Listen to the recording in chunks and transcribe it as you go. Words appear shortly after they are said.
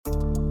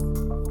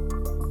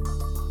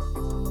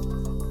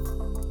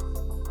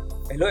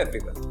Hello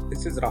everyone,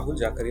 this is Rahul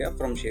Jakaria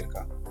from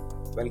Sharekhan.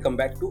 Welcome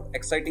back to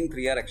exciting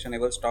 3R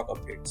actionable stock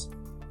updates.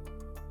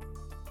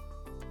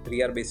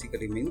 3R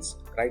basically means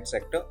right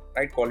sector,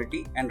 right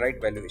quality and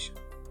right valuation.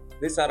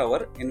 These are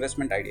our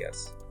investment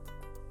ideas.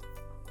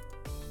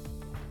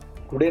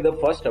 Today the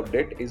first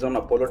update is on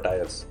Apollo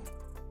Tyres.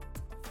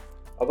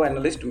 Our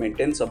analyst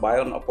maintains a buy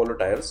on Apollo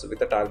Tyres with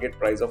a target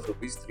price of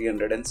Rs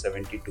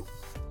 372,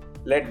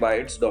 led by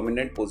its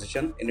dominant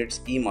position in its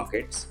key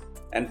markets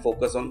and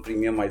focus on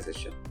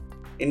premiumization.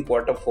 In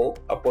Q4,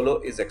 Apollo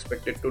is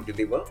expected to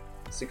deliver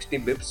 60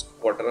 bps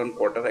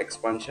quarter-on-quarter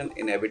expansion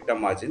in EBITDA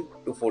margin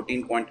to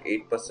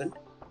 14.8%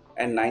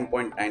 and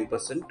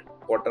 9.9%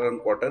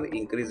 quarter-on-quarter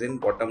increase in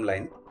bottom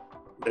line,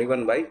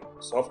 driven by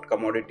soft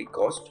commodity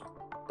cost,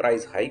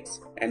 price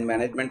hikes, and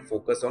management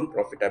focus on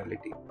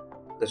profitability.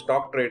 The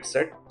stock trades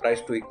at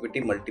price to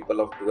equity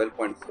multiple of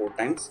 12.4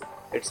 times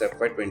its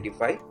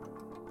FY25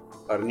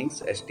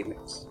 earnings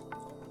estimates.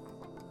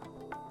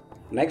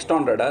 Next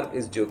on radar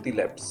is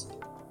JYOTHYLAB.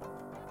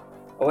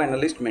 Our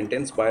analyst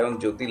maintains buy on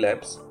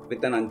JYOTHYLAB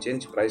with an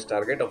unchanged price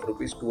target of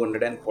Rs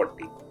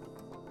 240.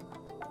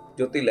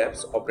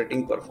 JYOTHYLAB's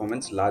operating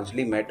performance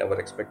largely met our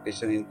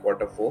expectation in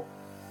Q4,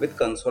 with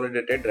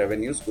consolidated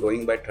revenues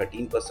growing by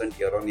 13%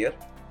 year-on-year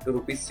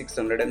to Rs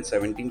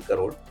 617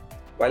 crore,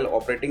 while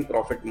operating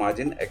profit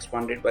margin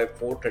expanded by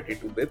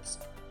 432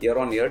 bps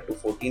year-on-year to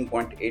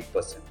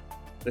 14.8%,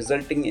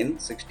 resulting in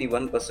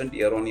 61%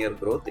 year-on-year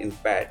growth in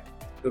PAT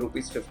to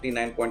Rs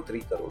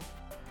 59.3 crore.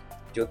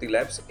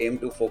 JYOTHYLAB aim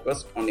to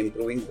focus on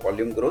improving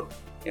volume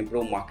growth,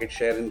 improve market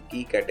share in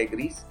key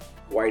categories,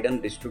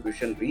 widen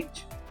distribution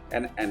reach,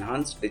 and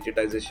enhance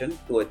digitization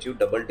to achieve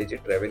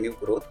double-digit revenue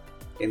growth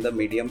in the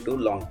medium to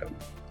long term.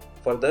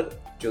 Further,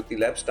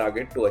 JYOTHYLAB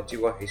target to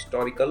achieve a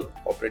historical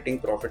operating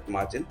profit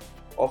margin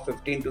of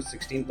 15 to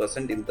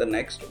 16% in the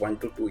next 1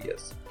 to 2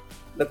 years.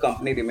 The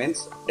company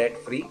remains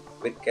debt-free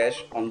with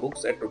cash on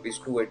books at Rs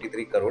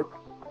 283 crore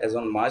as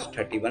on March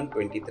 31,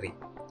 2023.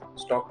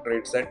 Stock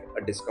trades at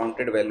a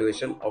discounted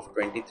valuation of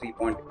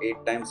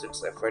 23.8 times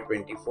its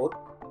FY24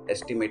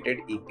 estimated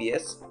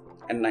EPS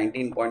and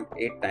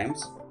 19.8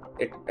 times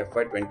its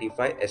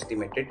FY25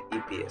 estimated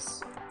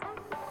EPS.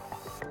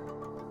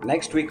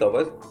 Next we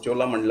cover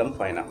Cholamandalam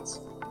Finance.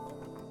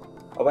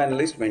 Our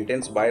analyst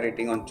maintains buy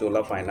rating on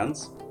Chola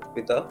Finance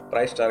with a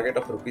price target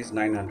of Rs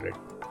 900.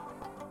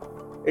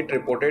 It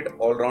reported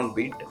all-round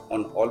beat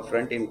on all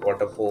front in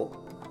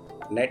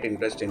Q4, net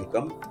interest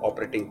income,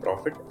 operating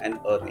profit and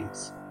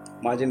earnings.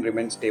 Margin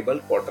remained stable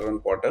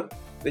quarter-on-quarter,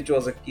 which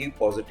was a key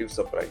positive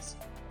surprise.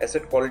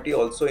 Asset quality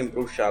also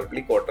improved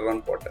sharply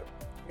quarter-on-quarter.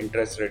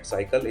 Interest rate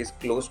cycle is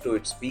close to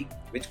its peak,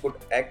 which could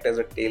act as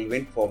a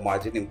tailwind for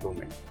margin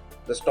improvement.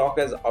 The stock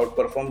has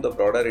outperformed the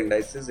broader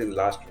indices in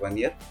last 1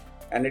 year,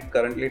 and it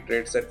currently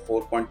trades at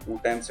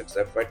 4.2 times its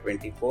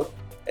FY24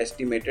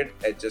 estimated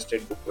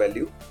adjusted book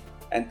value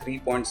and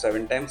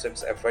 3.7 times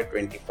its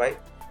FY25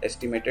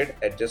 estimated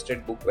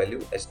adjusted book value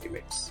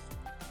estimates.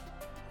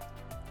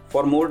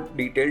 For more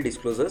detailed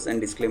disclosures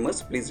and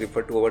disclaimers, please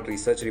refer to our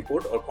research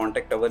report or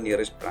contact our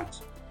nearest branch.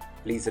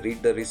 Please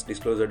read the risk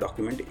disclosure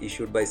document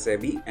issued by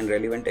SEBI and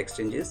relevant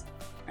exchanges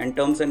and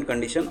terms and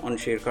conditions on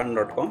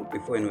sharekhan.com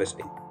before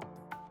investing.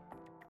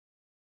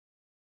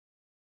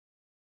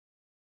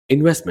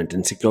 Investment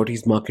in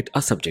securities market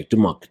are subject to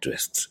market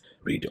risks.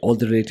 Read all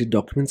the related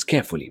documents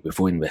carefully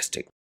before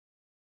investing.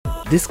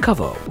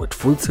 Discover what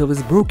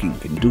full-service broking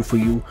can do for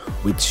you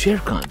with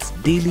Sharekhan's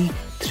daily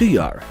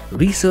 3R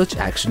Research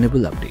Actionable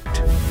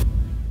Update.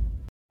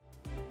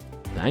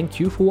 Thank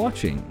you for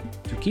watching.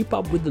 To keep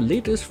up with the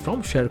latest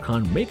from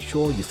Sharekhan, make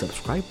sure you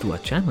subscribe to our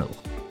channel.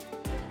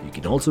 You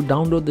can also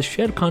download the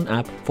Sharekhan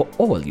app for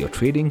all your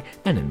trading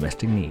and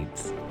investing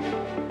needs.